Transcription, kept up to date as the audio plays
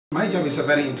My job is a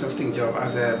very interesting job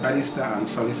as a barrister and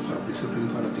solicitor of the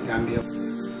Supreme Court of the Gambia.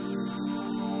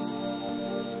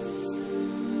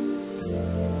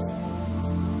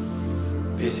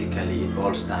 Basically, it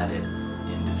all started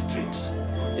in the streets.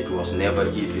 It was never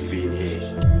easy being here.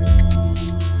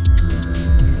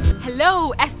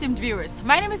 Hello, esteemed viewers.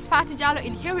 My name is Alieu Jallow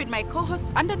and here with my co-host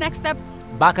on The Next Step,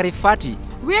 Bakari Fati.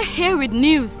 We're here with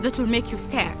news that will make you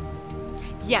stare.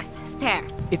 Yes, stare.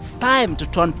 It's time to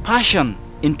turn passion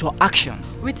into action.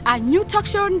 With our new talk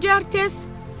show on JRTS,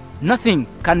 nothing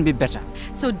can be better.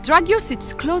 So drag your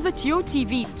seats closer to your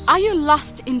TV. Are you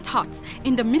lost in thoughts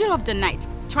in the middle of the night,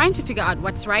 trying to figure out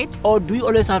what's right? Or do you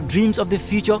always have dreams of the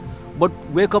future, but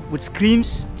wake up with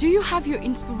screams? Do you have your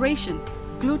inspiration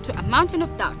glued to a mountain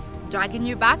of doubts, dragging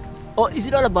you back? Or is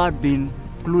it all about being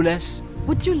clueless?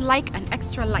 Would you like an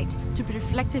extra light to be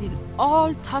reflected in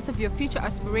all thoughts of your future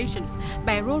aspirations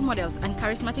by role models and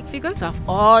charismatic figures? Have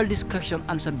all these questions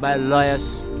answered by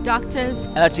lawyers, doctors,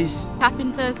 artists,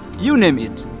 carpenters, you name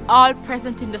it. All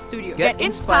present in the studio. Get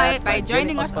inspired by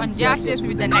joining us on JRTS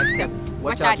with The Next Step.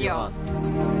 Watch out, y'all.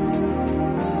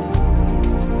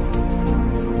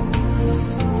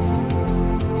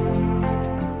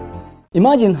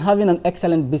 Imagine having an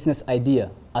excellent business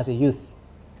idea as a youth,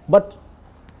 but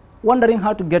wondering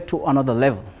how to get to another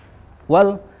level.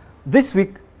 Well, this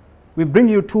week, we bring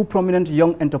you two prominent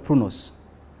young entrepreneurs,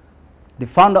 the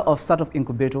founder of Startup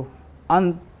Incubator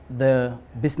and the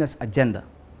Business Agenda.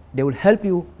 They will help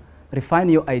you refine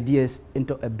your ideas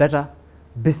into a better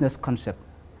business concept.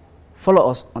 Follow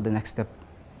us on The Next Step.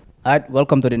 All right,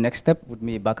 welcome to The Next Step with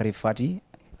me, Bakari Fati.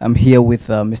 I'm here with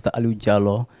Mr. Alieu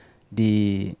Jallow,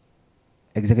 the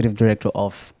Executive Director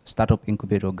of Startup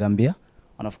Incubator Gambia,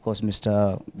 and of course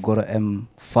Mr. Gora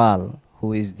Faal,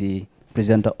 who is the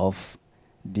presenter of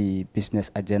the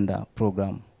Business Agenda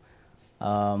program.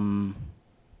 Gentlemen,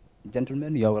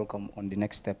 you are welcome on The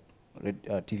Next Step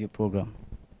TV program.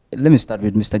 Let me start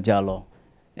with Mr. Jallow.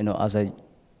 You know, as a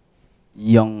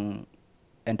young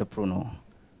entrepreneur,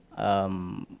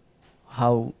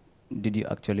 how did you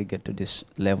actually get to this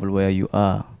level where you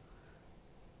are?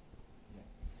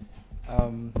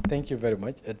 Thank you very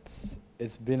much. It's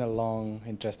been a long,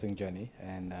 interesting journey,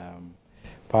 and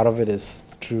part of it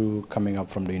is through coming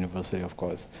up from the university, of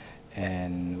course,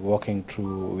 and walking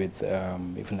through with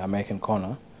even American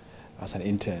Corner as an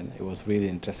intern. It was really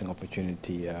interesting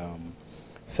opportunity,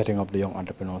 setting up the Young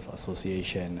Entrepreneurs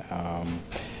Association,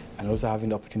 and also having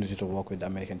the opportunity to work with the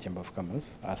American Chamber of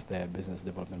Commerce as their business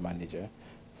development manager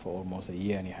for almost a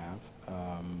year and a half,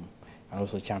 and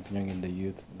also championing in the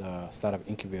youth, the Startup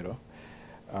Incubator.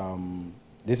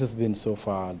 This has been so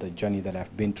far the journey that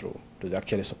I've been through to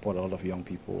actually support a lot of young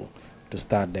people to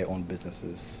start their own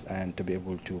businesses and to be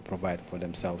able to provide for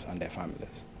themselves and their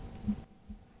families.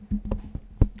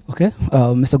 Okay,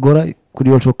 Mr. Gorra, could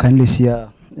you also kindly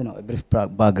share, a brief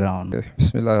background?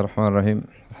 Bismillah ar-Rahman ar-Rahim.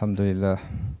 Alhamdulillah.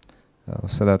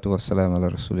 Wassalatu wassalam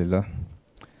ala Rasulillah.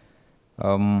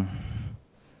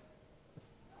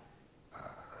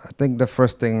 I think the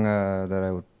first thing that I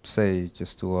would say,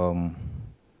 just to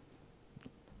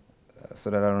so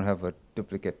that I don't have a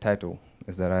duplicate title,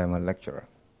 is that I am a lecturer.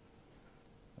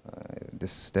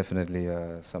 This is definitely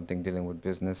something dealing with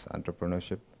business,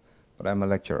 entrepreneurship, but I'm a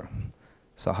lecturer.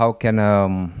 So how can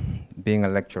being a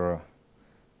lecturer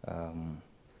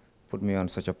put me on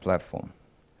such a platform?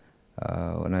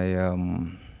 When I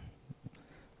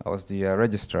was the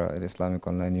registrar at Islamic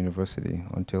Online University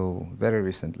until very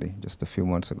recently, just a few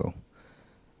months ago.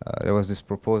 There was this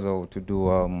proposal to do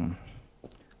a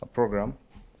program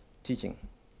teaching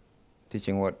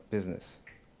what business.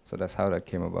 So that's how that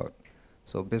came about.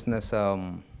 So business,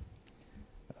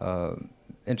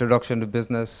 introduction to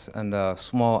business and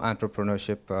small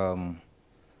entrepreneurship,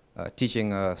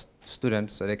 teaching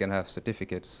students so they can have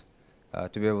certificates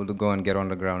to be able to go and get on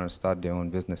the ground and start their own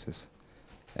businesses.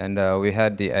 And we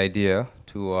had the idea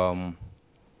to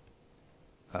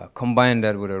combine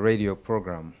that with a radio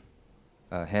program,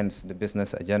 hence the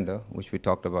Business Agenda, which we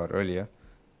talked about earlier,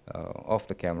 off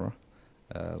the camera,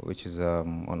 which is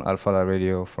on Alpha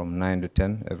Radio from 9 to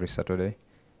 10 every Saturday.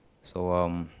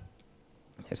 So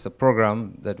it's a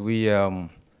program that we, I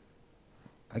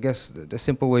guess the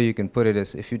simple way you can put it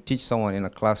is, if you teach someone in a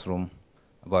classroom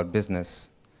about business,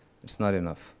 it's not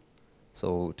enough.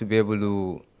 So to be able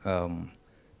to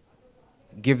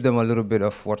give them a little bit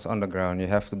of what's on the ground, you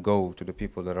have to go to the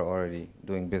people that are already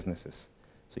doing businesses.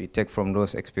 So you take from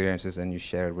those experiences and you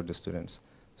share it with the students.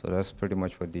 So that's pretty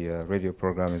much what the radio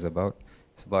program is about.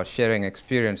 It's about sharing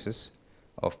experiences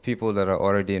of people that are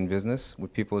already in business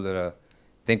with people that are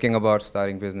thinking about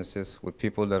starting businesses, with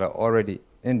people that are already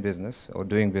in business or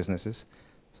doing businesses,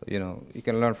 So, you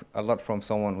can learn a lot from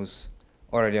someone who's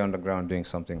already on the ground doing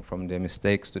something, from their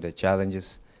mistakes to their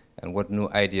challenges and what new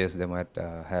ideas they might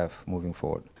have moving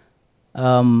forward.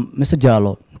 Mr.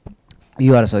 Jallow,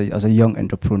 you are as a young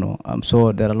entrepreneur.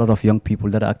 So there are a lot of young people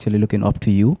that are actually looking up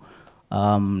to you,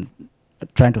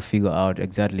 trying to figure out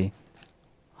exactly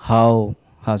how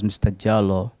has Mr.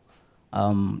 Jallow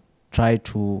tried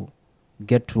to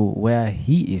get to where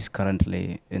he is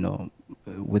currently,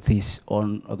 with his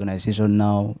own organization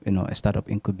now, a startup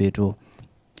incubator,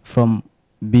 from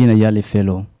being a Yali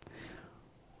fellow.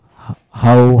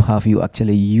 How have you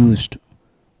actually used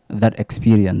that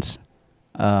experience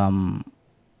to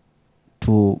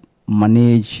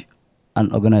manage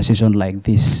an organization like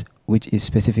this, which is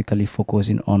specifically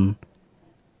focusing on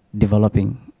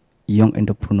developing young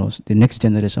entrepreneurs, the next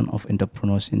generation of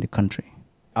entrepreneurs in the country?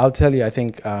 I'll tell you, I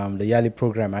think the Yali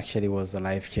program actually was a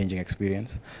life-changing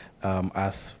experience,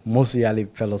 as most Yali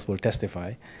fellows will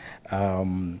testify.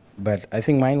 But I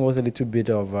think mine was a little bit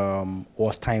of,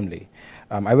 was timely.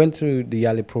 I went through the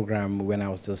Yali program when I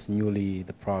was just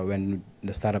when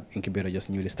the startup incubator just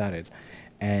newly started.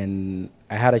 And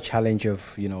I had a challenge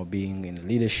of, being in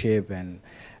leadership, and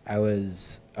I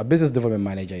was a business development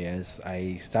manager, yes.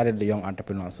 I started the Young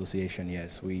Entrepreneur Association,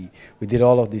 yes. We did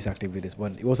all of these activities,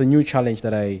 but it was a new challenge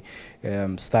that I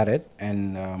started,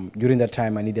 and during that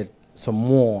time I needed some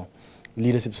more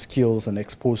leadership skills and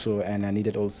exposure, and I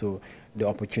needed also the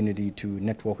opportunity to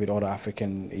network with other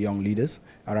African young leaders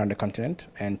around the continent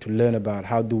and to learn about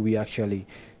how do we actually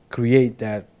create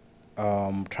that,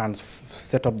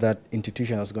 set up that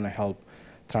institution that's going to help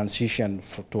transition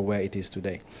to where it is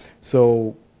today.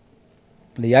 So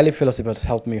the Yali Fellowship has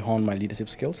helped me hone my leadership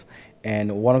skills,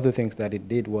 and one of the things that it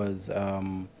did was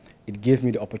it gave me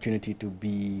the opportunity to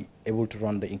be able to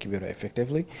run the incubator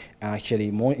effectively, and actually,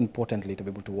 more importantly, to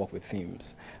be able to work with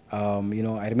teams. I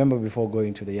remember before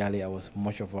going to the Yali, I was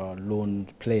much of a lone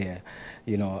player.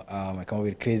 I come up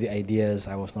with crazy ideas.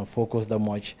 I was not focused that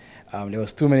much. There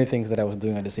was too many things that I was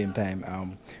doing at the same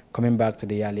time. Coming back to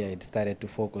the Yali, I decided to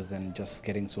focus on just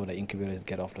getting so the incubators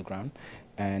get off the ground,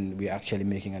 and we're actually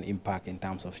making an impact in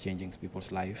terms of changing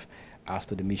people's life as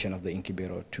to the mission of the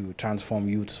incubator, to transform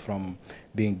youths from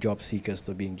being job seekers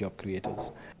to being job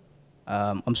creators.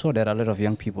 I'm sure there are a lot of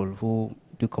young people who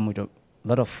do come with a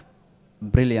lot of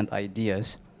brilliant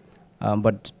ideas,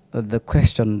 but the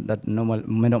question that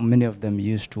many of them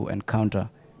used to encounter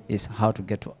is how to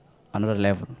get to another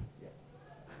level.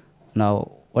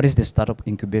 Now, what is the startup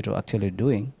incubator actually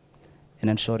doing in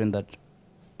ensuring that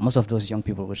most of those young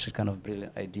people with such kind of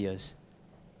brilliant ideas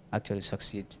actually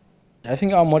succeed? I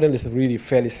think our model is really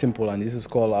fairly simple, and this is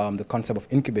called the concept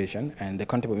of incubation. And the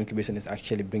concept of incubation is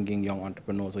actually bringing young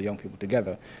entrepreneurs or young people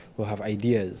together who have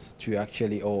ideas to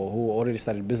actually, or who already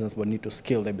started business but need to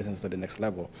scale their business to the next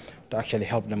level, to actually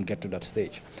help them get to that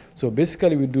stage. So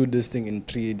basically we do this thing in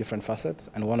 3 different facets,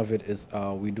 and one of it is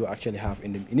we do actually have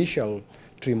in the initial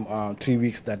 3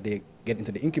 weeks that they get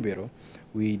into the incubator,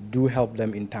 we do help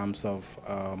them in terms of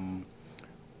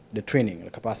the training, the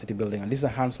capacity building, and this is a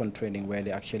hands-on training where they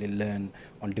actually learn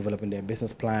on developing their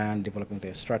business plan, developing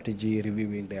their strategy,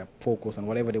 reviewing their focus and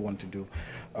whatever they want to do,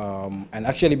 and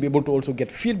actually be able to also get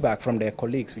feedback from their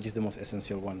colleagues, which is the most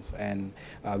essential ones. And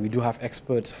we do have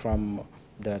experts from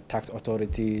the tax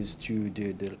authorities to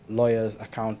the lawyers,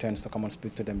 accountants to come and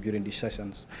speak to them during these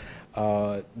sessions,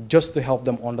 just to help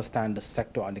them understand the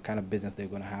sector and the kind of business they're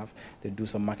going to have. They do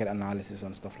some market analysis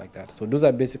and stuff like that. So those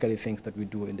are basically things that we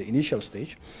do in the initial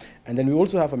stage. And then we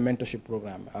also have a mentorship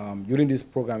program. During this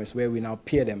program is where we now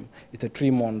pair them. It's a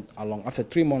 3-month along. After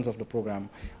 3 months of the program,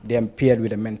 they are paired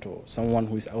with a mentor, someone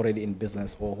who is already in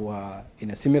business or who are in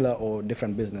a similar or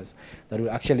different business, that will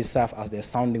actually serve as their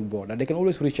sounding board. And they can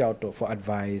always reach out for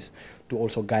advice, to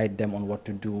also guide them on what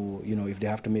to do. If they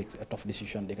have to make a tough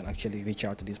decision, they can actually reach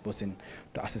out to this person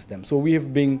to assist them. So we have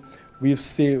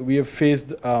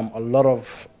faced a lot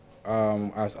of,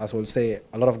 as we'll say,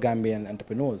 a lot of Gambian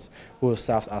entrepreneurs who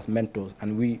serve as mentors,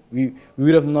 and we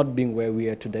would have not been where we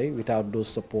are today without those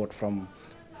support from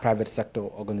private sector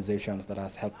organizations that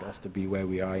has helped us to be where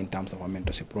we are in terms of our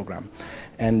mentorship program.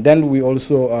 And then we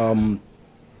also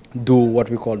do what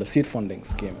we call the seed funding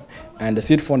scheme. And the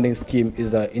seed funding scheme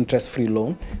is an interest-free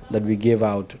loan that we give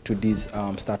out to these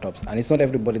startups. And it's not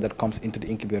everybody that comes into the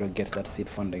incubator gets that seed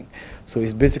funding. So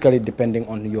it's basically depending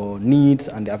on your needs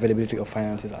and the availability of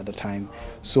finances at the time.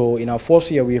 So in our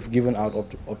 4th year, we have given out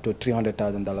up to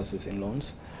 $300,000 in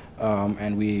loans.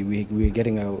 And we're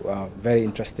getting a very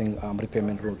interesting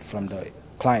repayment route from the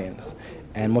clients.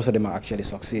 And most of them are actually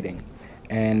succeeding.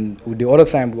 And the other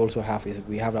thing we also have is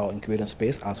we have our incubator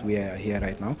space, as we are here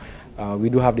right now. We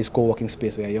do have this co-working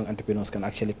space where young entrepreneurs can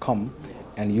actually come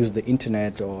and use the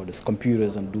internet or the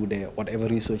computers and do their whatever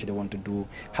research they want to do,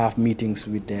 have meetings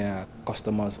with their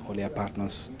customers or their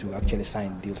partners to actually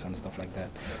sign deals and stuff like that.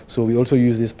 So we also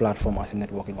use this platform as a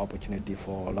networking opportunity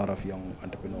for a lot of young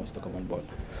entrepreneurs to come on board.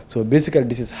 So basically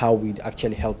this is how we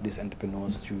actually help these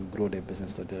entrepreneurs to grow their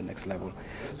business to the next level.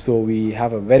 So we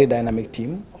have a very dynamic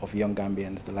team of young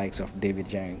Gambians, the likes of David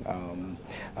Jang.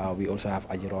 We also have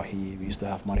Ajirohi, we used to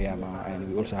have Mariama, and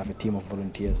we also have a team of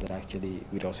volunteers that are actually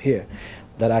with us here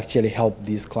that actually help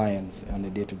these clients on the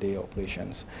day-to-day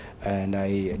operations. And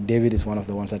David is one of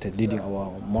the ones that is leading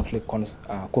our monthly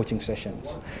coaching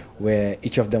sessions where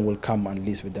each of them will come and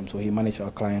list with them. So he manages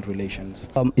our client relations.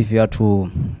 If you are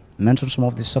to mention some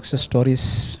of the success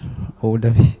stories, what would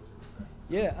that be?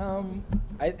 Yeah,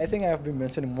 I think I have been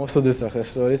mentioning most of the success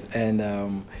stories,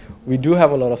 and we do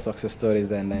have a lot of success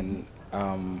stories, and then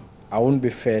I wouldn't be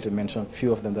fair to mention a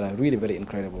few of them that are really very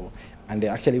incredible, and they're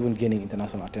actually even gaining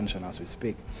international attention as we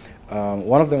speak.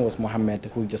 One of them was Mohammed,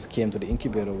 who just came to the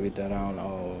incubator with around,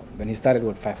 when he started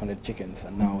with 500 chickens,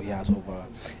 and now he has over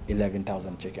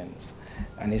 11,000 chickens.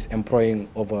 And he's employing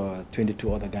over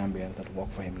 22 other Gambians that work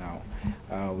for him now.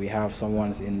 We have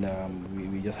someone in,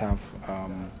 we just have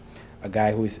a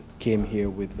guy who came here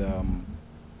with,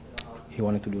 he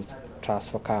wanted to do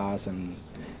trust for cars and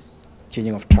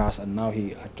changing of trust, and now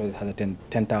he actually has a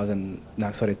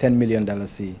 $10 million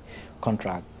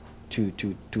contract to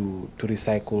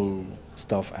recycle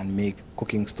stuff and make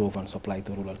cooking stove and supply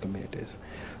to rural communities.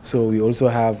 So we also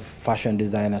have fashion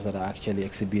designers that are actually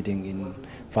exhibiting in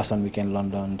Fashion Week in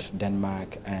London,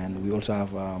 Denmark, and we also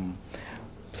have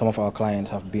some of our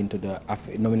clients have been to the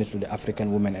nominated to the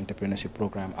African Women Entrepreneurship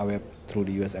Program through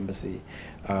the U.S. Embassy.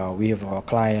 We have our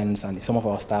clients and some of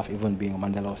our staff even being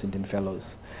Mandela Washington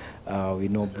Fellows. We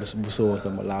know Buso was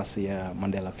the last year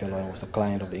Mandela Fellow and was a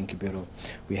client of the incubator.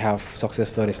 We have success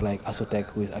stories like Asotech,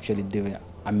 who is actually doing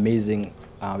amazing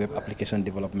web application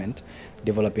development,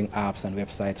 developing apps and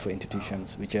websites for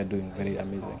institutions, which are doing very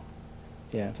amazing.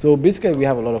 Yeah, so basically we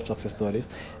have a lot of success stories,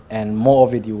 and more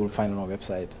of it you will find on our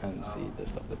website and see the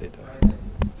stuff that they do.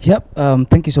 Yep,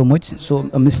 thank you so much. So,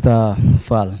 Mr.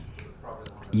 Faal,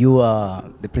 you are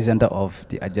the presenter of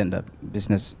the Agenda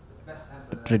Business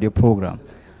Radio program,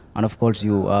 and of course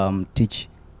you teach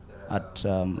at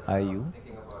IU,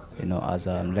 as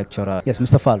a lecturer. Yes,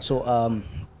 Mr. Faal. So,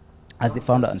 as the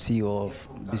founder and CEO of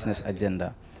Business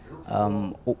Agenda,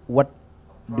 what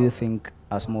do you think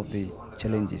are some of the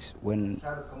challenges when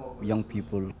young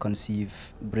people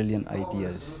conceive brilliant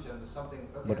ideas,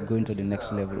 but going to the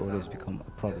next level always become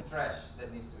a problem?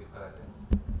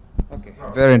 Okay,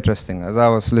 very interesting. As I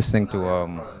was listening to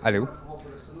Alieu,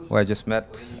 who I just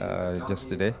met just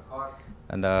today,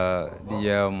 and the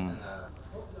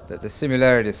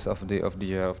similarities of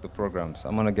the programs,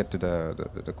 I'm gonna get to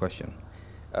the question.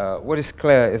 What is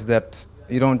clear is that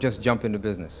you don't just jump into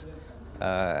business.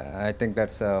 I think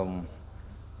that's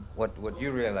what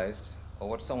you realized, or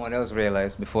what someone else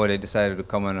realized before they decided to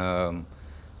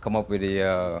come up with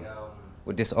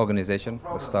this organization,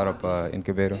 the Startup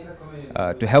Incubator,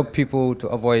 to help people to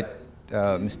avoid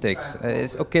mistakes.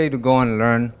 It's okay to go and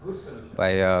learn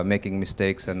by making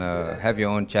mistakes and have your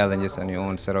own challenges and your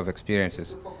own set of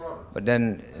experiences. But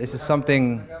then this is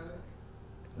something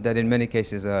that in many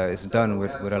cases is done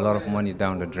with a lot of money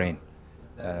down the drain.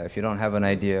 If you don't have an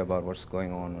idea about what's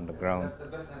going on the ground,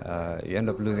 you end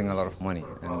up losing a lot of money.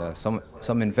 And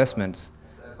some investments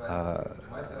are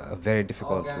very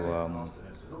difficult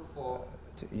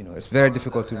it's very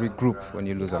difficult to regroup when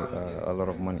you lose a lot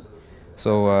of money.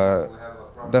 So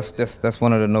that's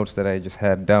one of the notes that I just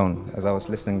had down as I was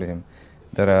listening to him.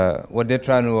 That what they're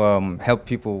trying to help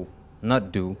people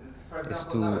not do is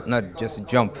to not just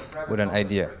jump with an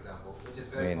idea.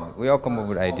 I mean, we all come up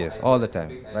with ideas all the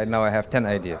time. Right now I have 10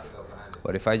 ideas.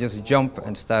 But if I just jump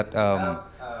and start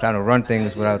trying to run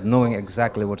things without knowing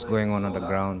exactly what's going on the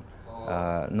ground,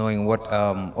 knowing what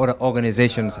other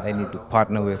organizations I need to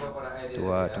partner with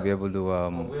to be able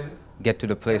to get to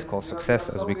the place called success,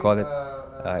 as we call it,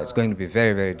 it's going to be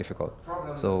very, very difficult.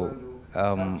 So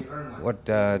what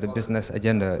the business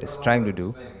agenda is trying to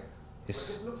do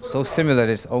is so similar,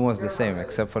 it's almost the same,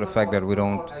 except for the fact that we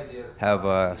don't have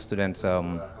students,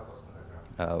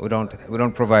 we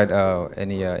don't provide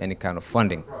any kind of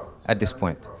funding at this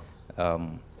point.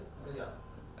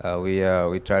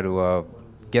 We try to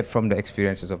get from the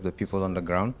experiences of the people on the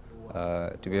ground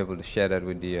to be able to share that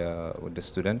with the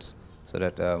students, so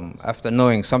that after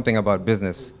knowing something about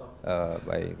business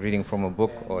by reading from a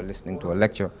book or listening to a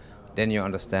lecture, then you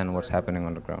understand what's happening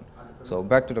on the ground. So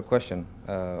back to the question,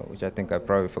 which I think I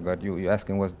probably forgot. You're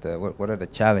asking what are the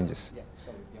challenges?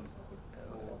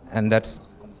 And that's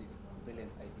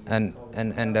I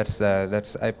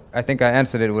think I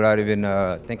answered it without even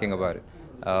thinking about it.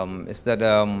 It's that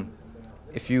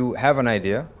if you have an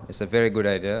idea, it's a very good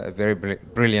idea, a very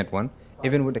brilliant one,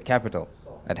 even with the capital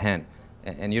at hand,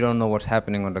 and you don't know what's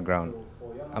happening on the ground.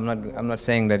 I'm not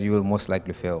saying that you will most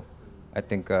likely fail. I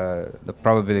think the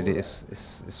probability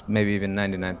is maybe even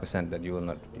 99% that you'll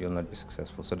not be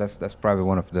successful. So that's probably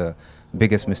one of the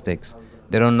biggest mistakes.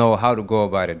 They don't know how to go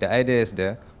about it. The idea is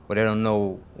there, but they don't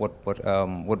know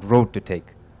what road to take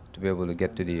to be able to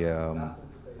get to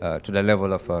the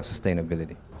level of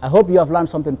sustainability. I hope you have learned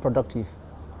something productive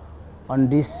on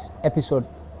this episode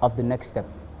of The Next Step.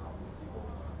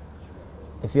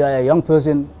 If you are a young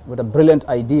person with a brilliant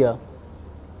idea,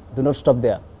 do not stop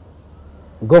there.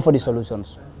 Go for the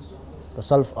solutions to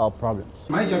solve our problems.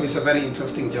 My job is a very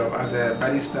interesting job as a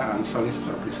barrister and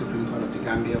solicitor of the Supreme Court of the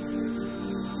Gambia.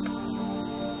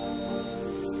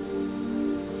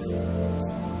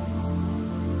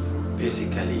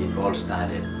 Basically, it all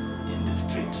started in the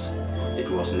streets. It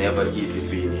was never easy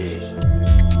being here.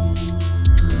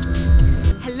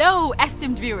 Hello,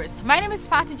 esteemed viewers. My name is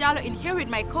Alieu Jallow, and here with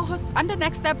my co-host on The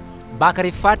Next Step,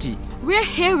 Bakari Fati. we're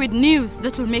here with news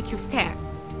that will make you stare.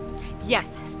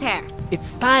 Yes, stare.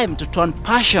 It's time to turn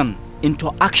passion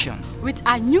into action. With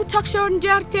our new talk show on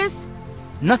JRTS,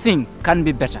 Nothing can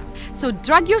be better. so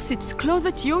drag your seats closer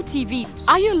to your TV.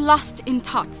 Are you lost in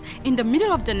thoughts in the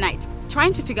middle of the night,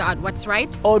 trying to figure out what's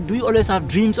right? Or do you always have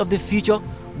dreams of the future,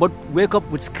 but wake up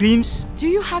with screams? Do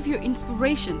you have your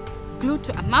inspiration glued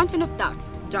to a mountain of doubts,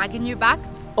 dragging you back?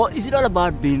 Or is it all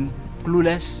about being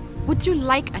clueless? Would you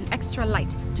like an extra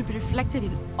light to be reflected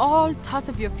in all thoughts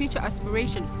of your future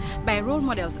aspirations by role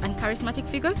models and charismatic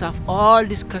figures? Have all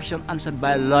these questions answered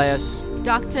by lawyers,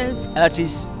 Doctors,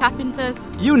 artists, carpenters,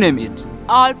 you name it.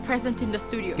 all present in the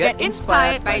studio. Get Get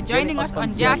inspired by joining us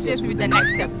on JRTS with The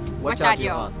Next Step. Watch out,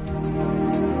 y'all.